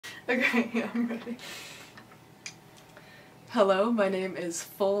Okay, yeah, I'm ready. Hello, my name is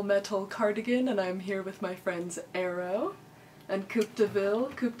Full Metal Cardigan, and I'm here with my friends Arrow and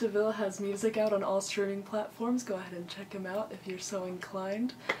CoopDaville. CoopDaville has music out on all streaming platforms. Go ahead and check him out if you're so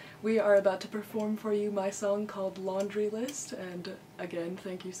inclined. We are about to perform for you my song called Laundry List, and again,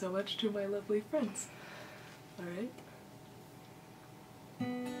 thank you so much to my lovely friends. Alright?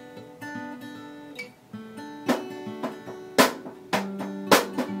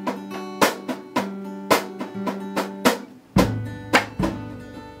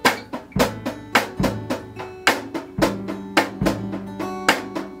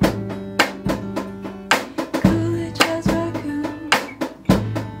 Coolidge has raccoon.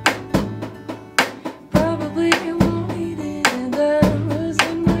 Probably you won't eat it, and I'm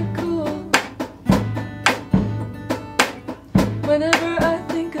losing my cool.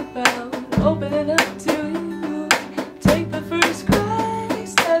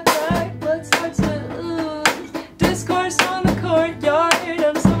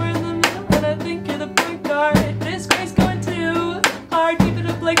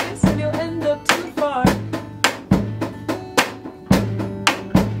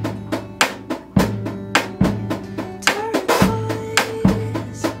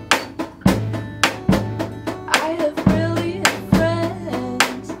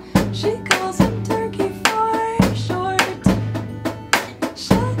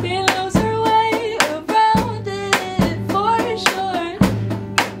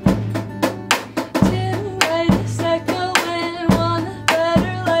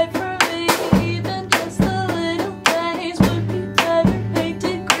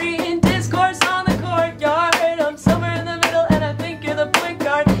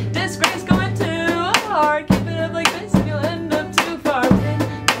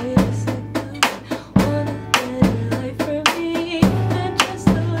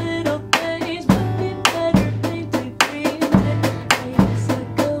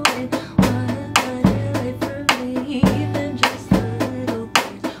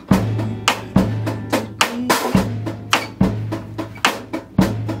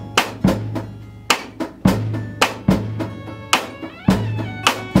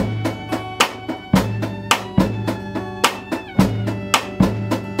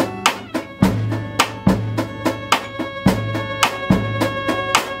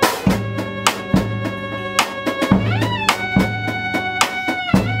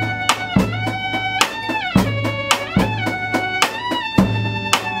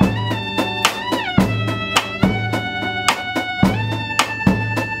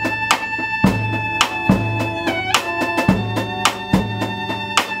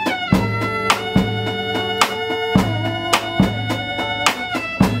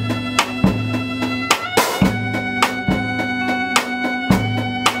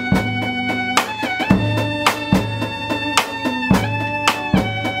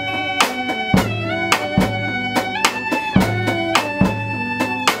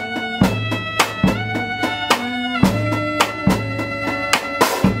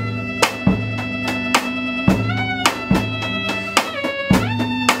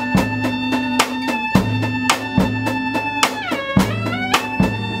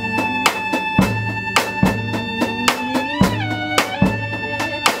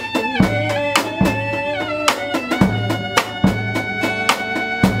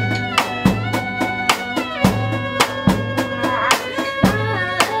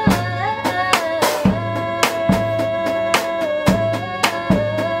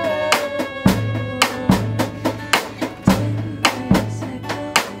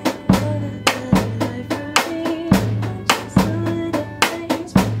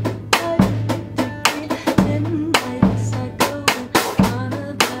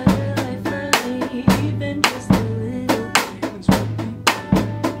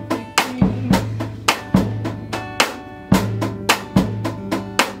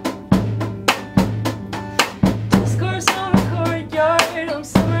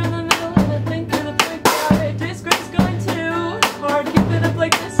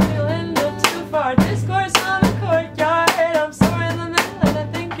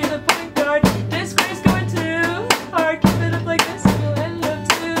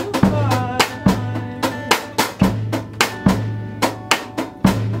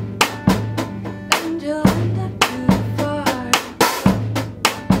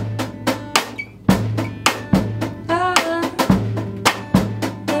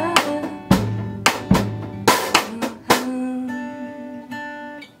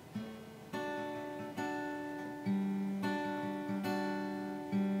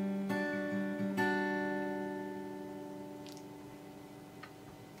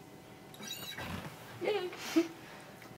 Yay!